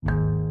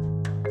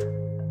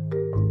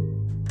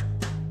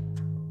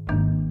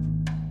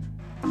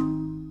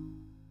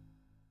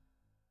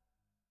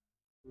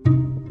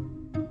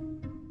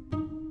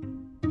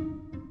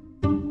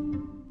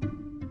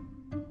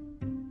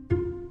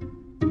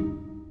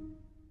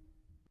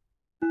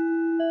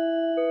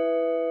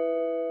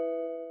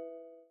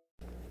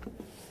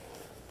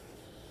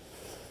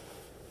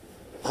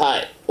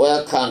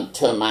Welcome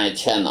to my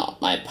channel.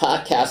 My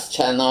podcast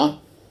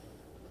channel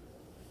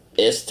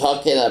is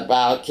talking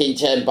about King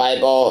James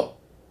Bible,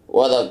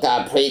 Word of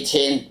God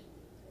preaching,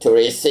 to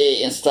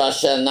receive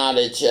instruction,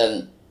 knowledge,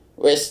 and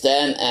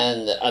wisdom,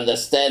 and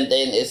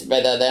understanding is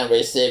better than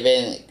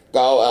receiving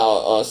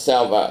gold or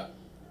silver.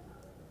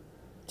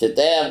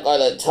 Today I'm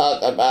going to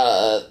talk about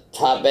a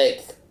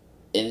topic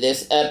in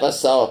this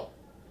episode.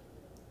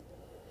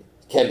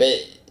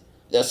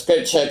 The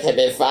scripture can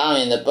be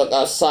found in the book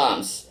of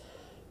Psalms.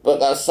 Book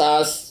of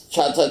Psalms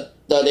chapter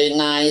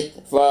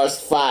 39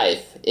 verse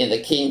 5 in the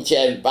King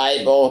James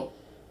Bible.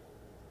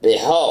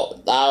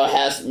 Behold, thou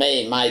hast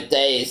made my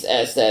days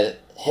as a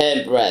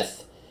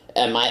handbreadth,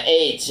 and my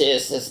age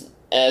is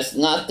as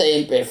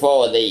nothing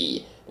before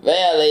thee.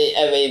 Verily,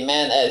 every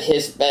man at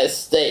his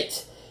best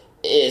state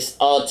is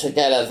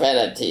altogether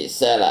vanity.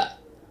 Selah.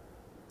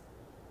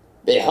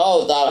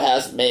 Behold, thou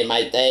hast made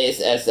my days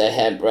as a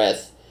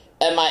handbreadth,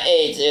 and my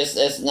age is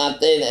as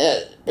nothing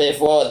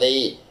before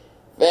thee.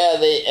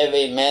 Verily,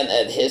 every man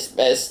at his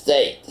best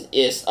state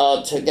is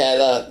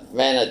altogether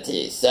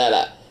vanity.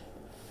 Selah.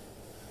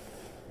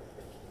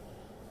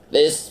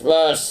 This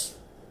verse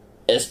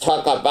is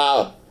talk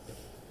about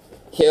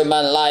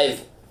human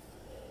life.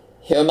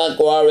 Human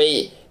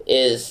glory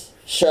is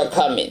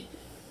shortcoming.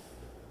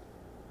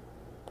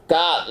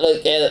 God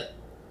looked at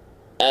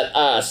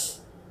us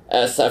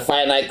as a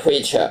finite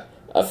creature,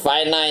 a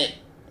finite,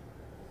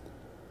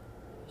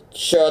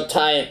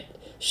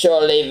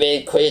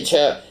 short-living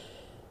creature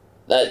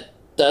that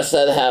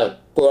doesn't have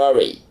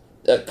glory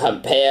to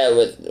compare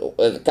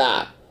with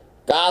God.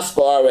 God's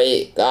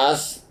glory,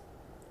 God's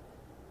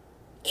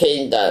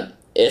kingdom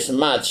is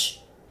much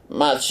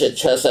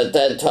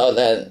transcendental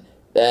than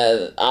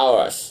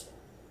ours.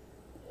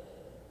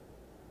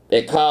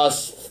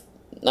 Because,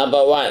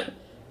 number one,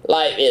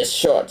 life is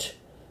short.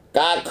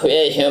 God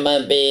created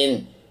human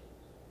being.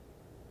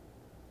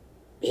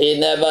 He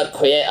never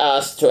created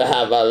us to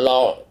have a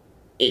long,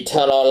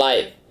 eternal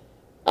life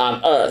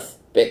on earth,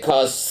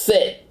 because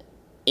sin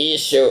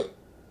issue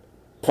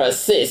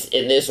persists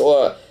in this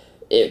world.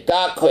 If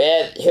God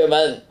created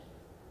human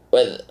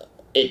with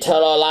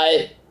eternal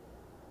life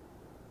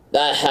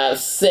that have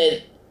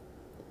sin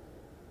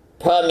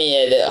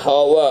permeated the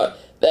whole world,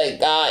 then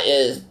God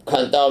is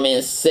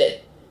condoning sin.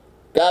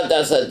 God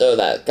doesn't do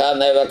that. God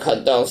never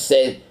condones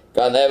sin.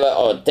 God never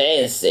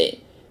ordains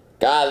sin.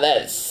 God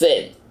lets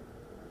sin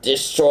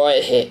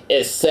destroy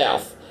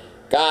itself.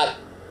 God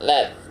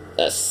let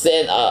the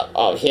sin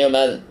of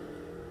human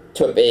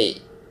to be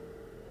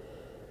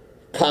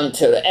come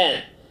to the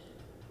end.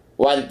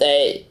 One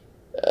day,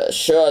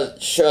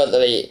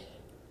 shortly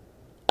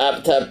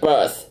after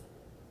birth,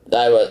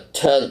 they will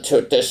turn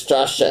to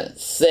destruction.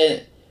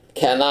 Sin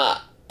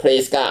cannot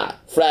please God.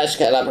 Flesh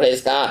cannot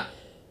please God.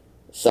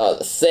 So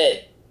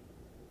sin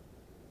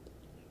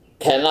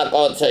cannot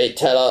go to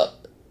eternal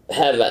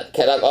heaven,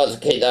 cannot go to the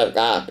kingdom of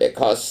God,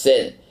 because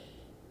sin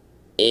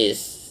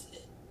is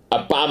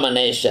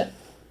abomination.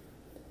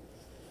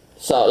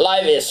 So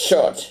life is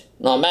short.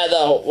 No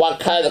matter what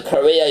kind of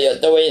career you're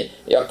doing,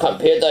 you're a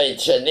computer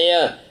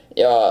engineer,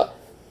 you're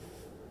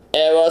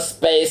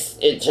aerospace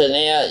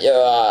engineer,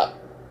 you're a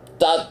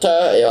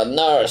doctor, you're a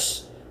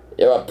nurse,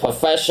 you're a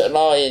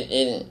professional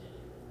in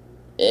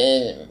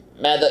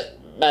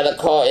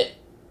medical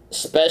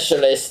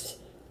specialist,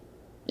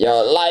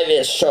 your life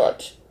is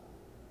short.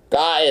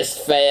 God is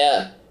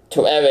fair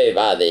to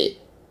everybody.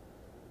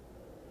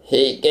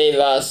 He gave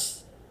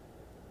us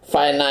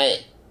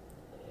finite,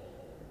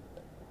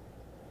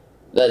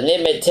 the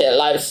limited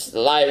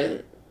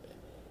lifetime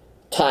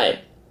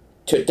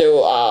to do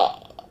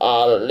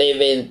our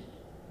living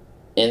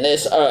in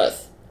this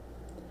earth.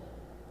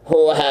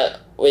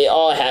 We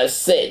all have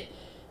sin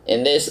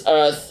in this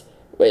earth.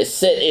 We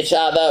sin each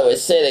other, we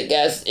sin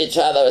against each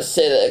other, we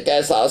sin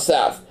against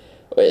ourselves,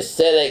 we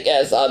sin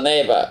against our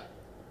neighbor.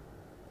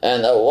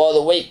 And the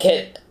world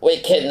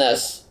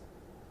wickedness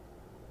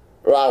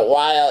run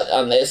wild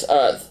on this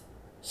earth.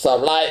 So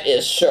life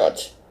is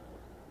short.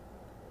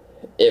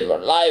 If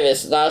life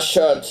is not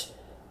short,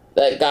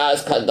 then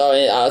God's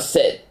condoning our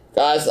sin.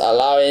 God's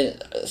allowing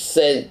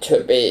sin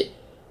to be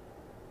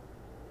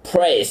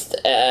praised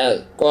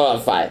and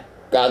glorified.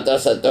 God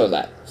doesn't do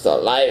that. So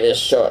life is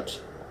short.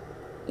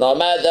 No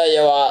matter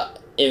you are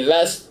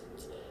investing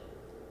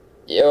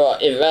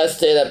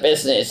in a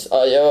business,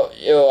 or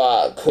you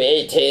are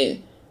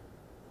creating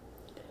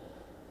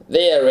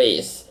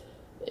theories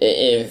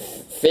in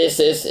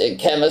physics, in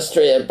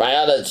chemistry, and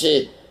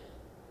biology,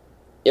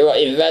 you are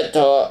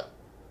inventor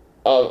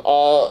of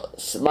all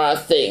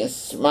smart things,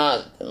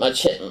 smart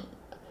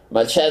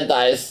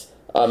merchandise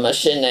or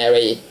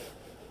machinery,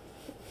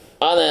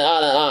 on and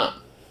on and on.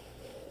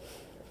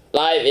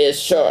 Life is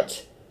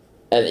short,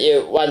 and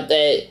one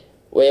day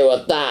we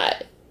will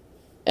die,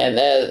 and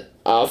then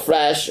our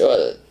flesh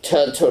will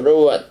turn to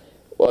ruin,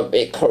 will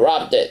be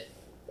corrupted,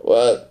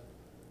 will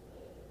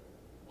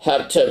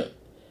have to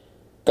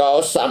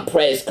go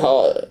someplace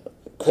called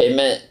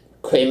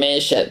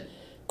cremation,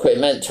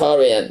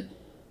 crematorium,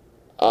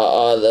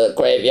 or the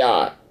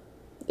graveyard.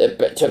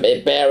 to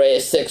be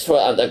buried 6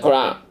 foot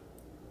underground,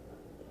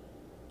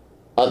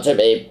 or to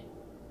be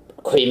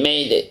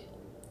cremated.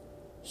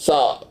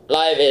 So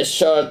life is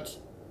short.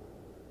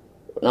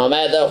 No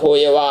matter who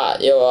you are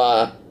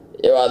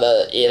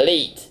the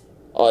elite,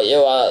 or you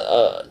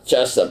are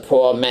just a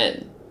poor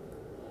man.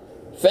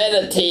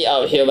 Vanity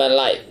of human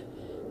life.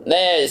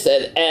 There is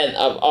an end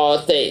of all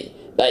things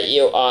that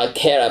you are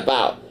care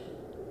about.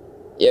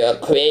 You are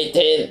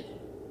creating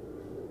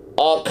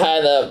all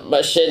kind of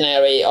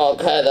machinery, all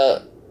kind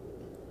of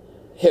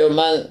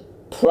human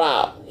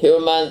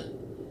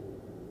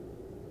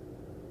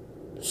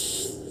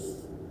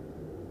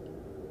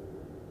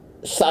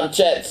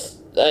subjects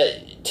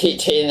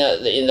teaching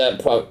in the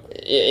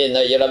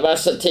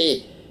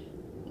university.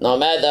 No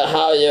matter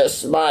how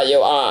smart you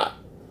are,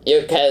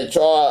 you can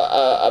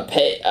draw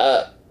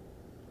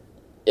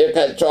you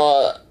can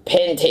draw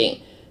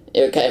painting.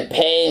 You can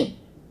paint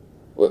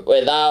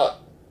without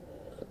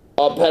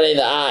opening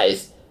the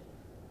eyes.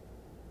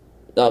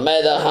 No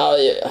matter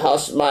how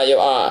smart you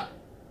are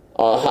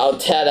or how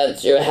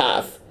talent you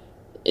have,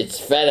 it's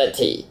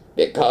vanity,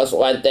 because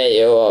one day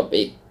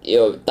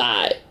you'll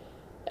die,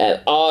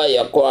 and all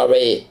your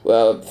glory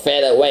will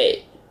fade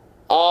away.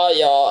 All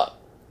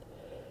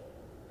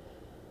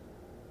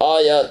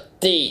your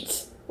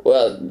deeds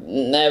will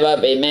never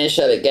be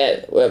mentioned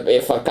again, will be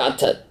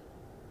forgotten.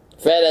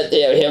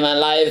 Vanity of human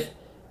life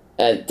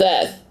and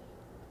death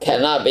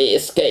cannot be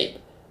escaped.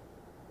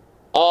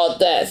 All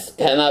death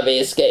cannot be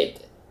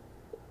escaped,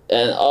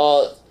 and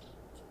all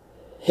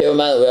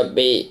human will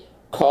be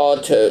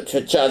called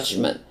to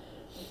judgment.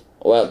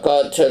 Will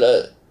go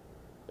to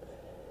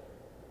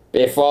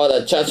before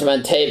the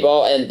judgment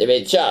table and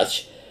be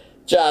judged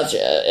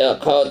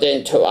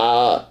according to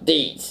our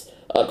deeds,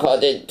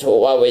 according to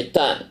what we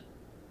done,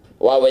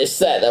 what we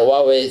said, and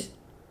what we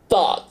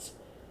thought.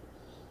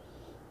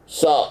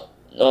 So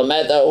no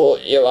matter who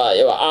you are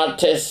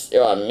artist, you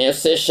are a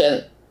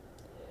musician,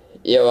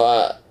 you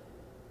are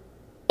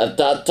a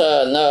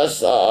doctor, a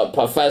nurse, or a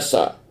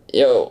professor,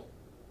 your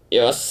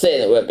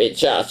sin will be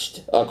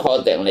judged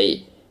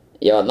accordingly.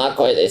 You are not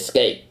going to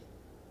escape.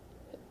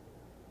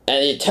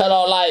 And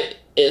eternal life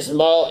is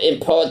more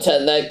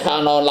important than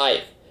carnal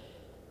life.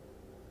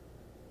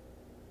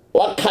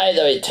 What kind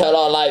of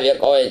eternal life you're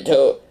going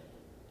to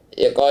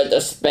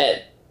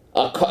spend?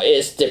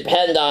 It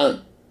depends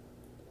on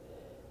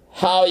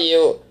how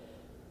you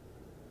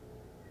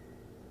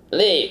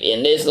live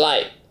in this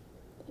life.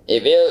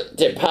 If you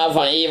depart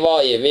from evil,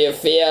 if you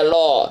fear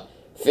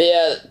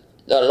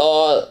the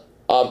Lord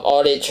of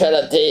Holy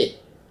Trinity,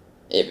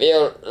 if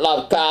you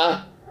love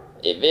God,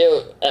 if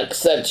you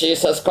accept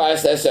Jesus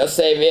Christ as your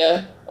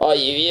Savior, or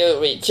if you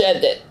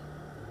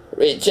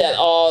reject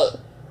all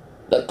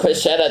the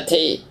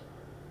Christianity,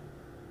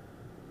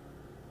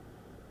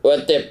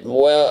 will be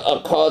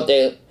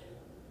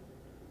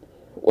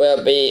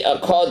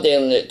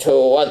according to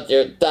what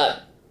you've done.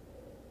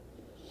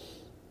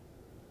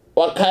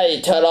 What kind of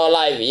eternal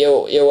life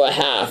you will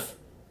have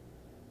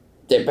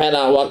depend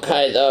on what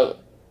kind of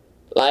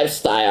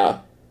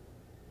lifestyle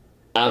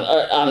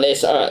on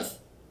this earth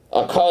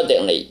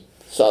accordingly.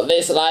 So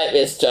this life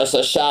is just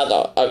a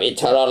shadow of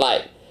eternal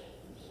life.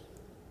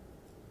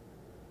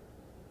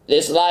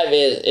 This life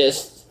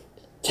is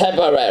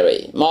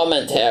temporary,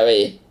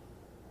 momentary,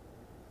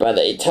 but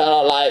the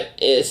eternal life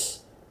is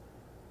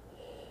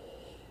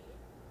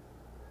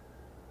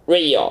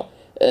real,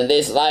 and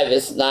this life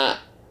is not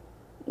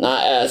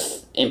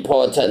as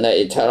important as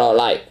eternal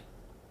life.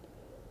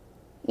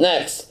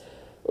 Next,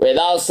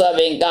 without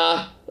serving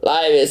God,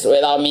 life is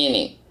without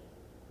meaning.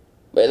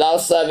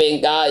 Without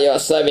serving God, you're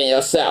serving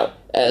yourself.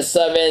 And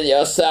serving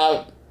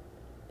yourself,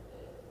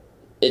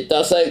 it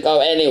doesn't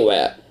go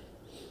anywhere.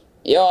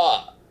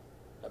 Your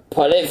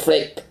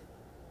prolific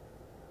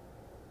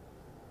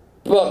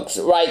books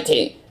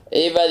writing,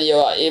 even you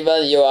are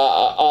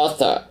an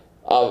author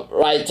or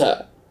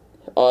writer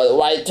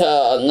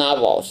of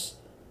novels.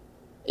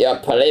 You're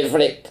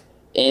prolific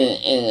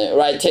in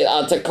writing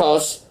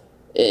articles,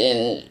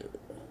 in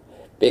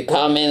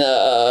becoming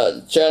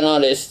a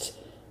journalist,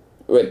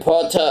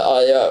 reporter,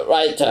 or you're a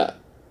writer.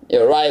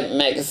 You write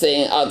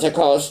magazine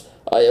articles,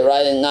 or you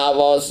write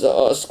novels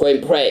or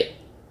screenplay.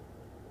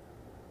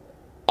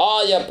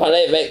 All your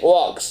prolific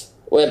works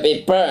will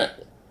be burned.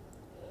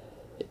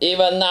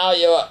 Even now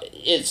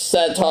it's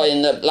settled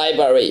in the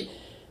library.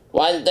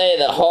 One day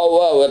the whole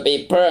world will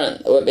be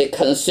burned, will be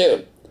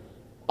consumed.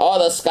 All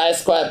the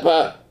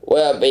skyscrapers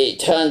will be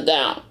turned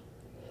down.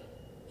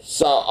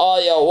 So all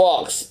your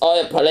works,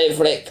 all your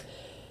prolific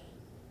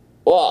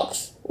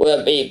works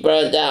will be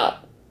burned down.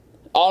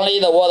 Only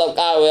the Word of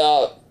God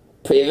will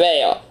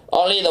prevail.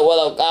 Only the Word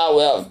of God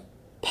will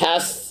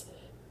pass,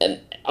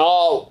 and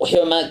all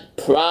human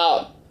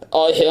proud,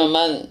 all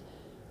human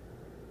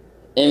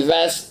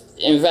invest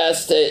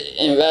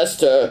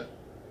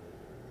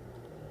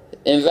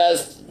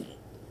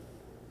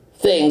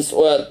things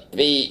will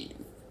be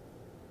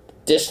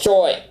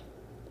destroyed.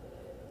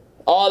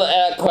 All the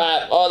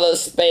aircraft, all the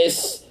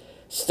space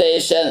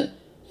station,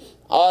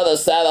 all the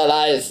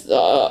satellites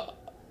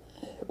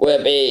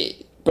will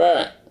be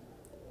burn.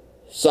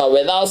 So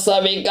without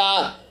serving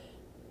God,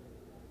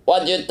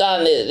 what you've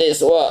done in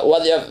this world,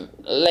 what your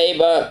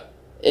labor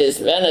is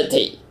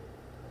vanity.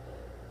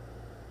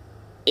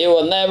 You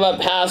will never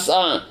pass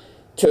on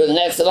to the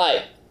next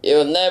life. You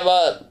will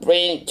never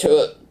bring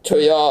to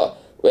your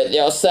with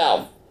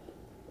yourself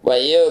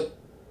when you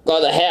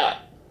go to hell.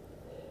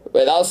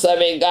 Without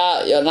serving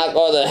God, you're not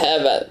going to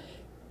heaven.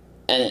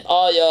 And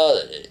all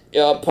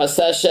your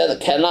possession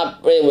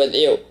cannot bring with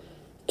you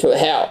to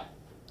hell,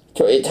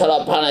 to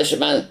eternal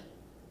punishment,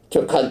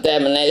 to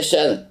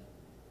condemnation.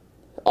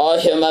 All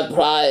human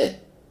pride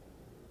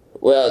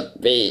will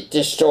be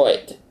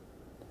destroyed.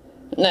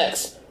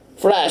 Next,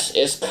 flesh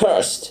is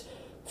cursed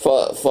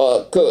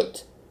for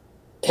good,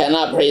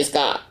 cannot please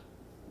God.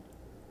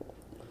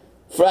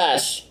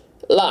 Flesh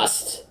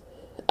lust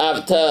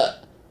after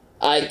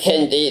eye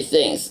candy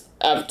things,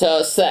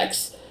 after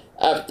sex,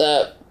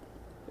 after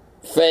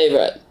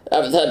favor,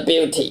 after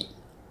beauty.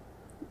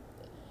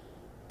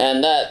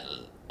 And that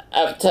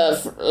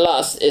after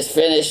lust is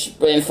finished,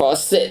 bring forth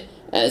sin,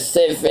 and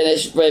sin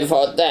finished, bring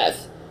forth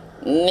death.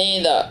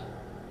 None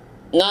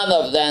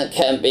of them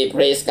can be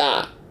pleased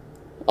God.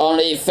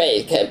 Only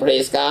faith can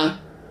please God.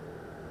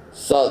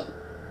 So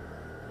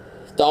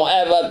don't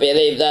ever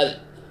believe that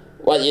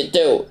what you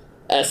do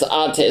as an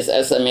artist,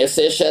 as a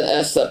musician,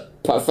 as a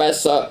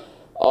professor,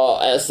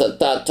 or as a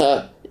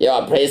doctor, you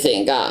are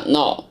pleasing God.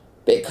 No,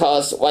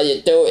 because what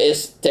you do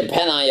is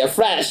depend on your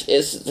flesh,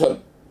 is to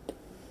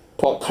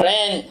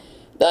proclaim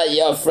that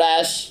your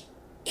flesh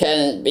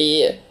can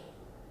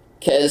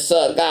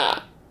serve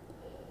God.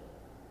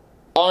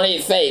 Only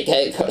faith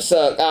can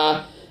serve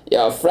God.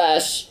 Your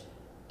flesh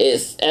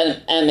is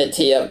an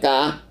enmity of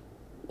God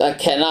that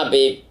cannot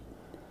be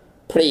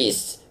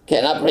pleased,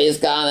 cannot please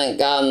God, and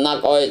God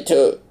not going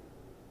to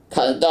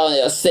condone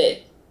your sin.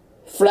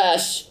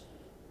 Flesh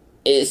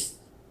is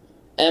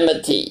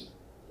enmity.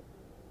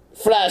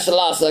 Flesh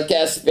lusts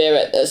against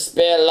spirit, the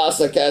spirit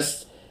lusts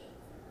against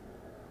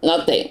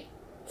nothing.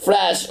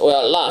 Flesh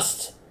will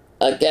lust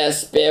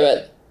against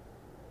spirit,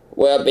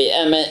 will be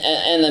an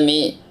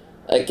enemy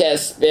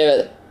against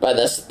spirit, but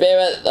the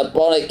spirit, the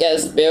born again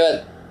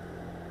spirit,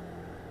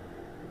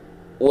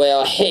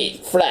 will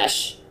hate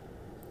flesh.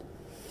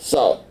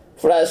 So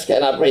flesh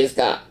cannot please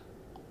God.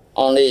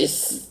 Only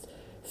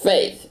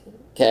faith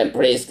can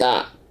please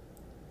God.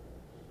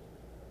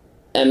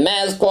 And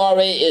man's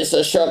glory is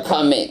a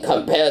shortcoming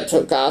compared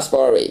to God's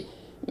glory.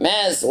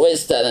 Man's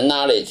wisdom and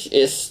knowledge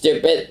is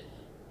stupid,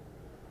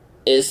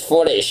 is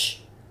foolish.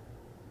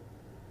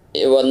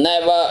 It will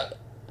never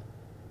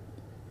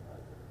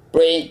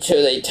bring to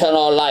the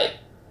eternal life.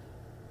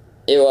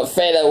 It will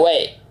fade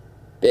away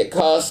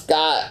because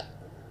God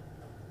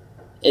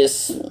is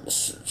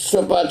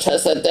super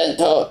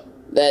transcendental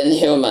than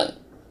human.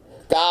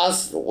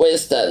 God's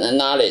wisdom and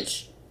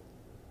knowledge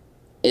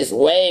is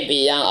way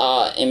beyond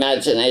our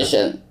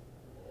imagination.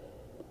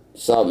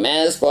 So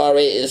man's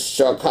glory is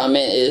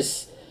shortcoming,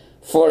 is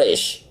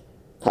foolish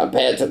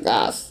compared to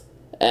God's.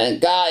 And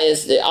God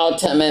is the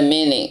ultimate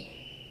meaning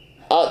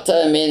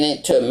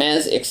to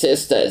man's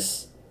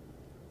existence.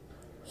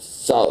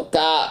 So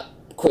God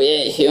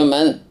created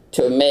human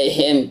to make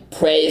him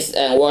praise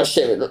and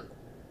worship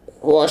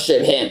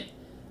him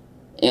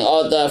in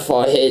order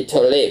for him to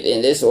live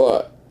in this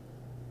world.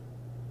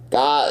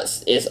 God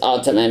is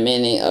ultimate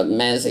meaning of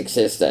man's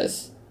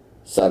existence.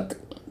 So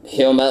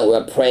human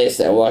will praise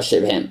and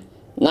worship him,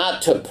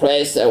 not to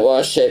praise and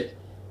worship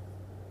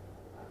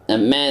the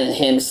man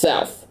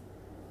himself.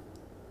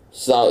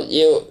 So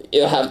you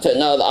have to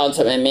know the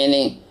ultimate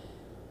meaning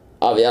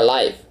of your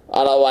life.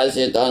 Otherwise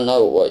you don't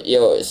know what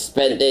you're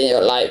spending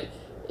your life.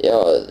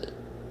 You're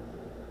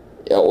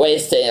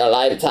wasting your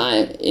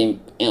lifetime in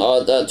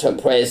order to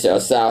praise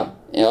yourself,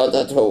 in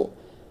order to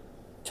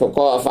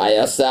glorify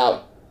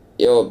yourself.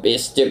 You'll be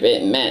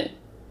stupid man.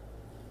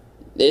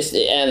 This is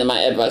the end of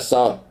my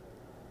episode.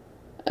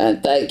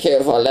 And thank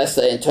you for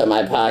listening to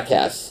my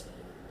podcast.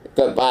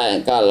 Goodbye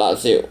and God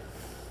loves you.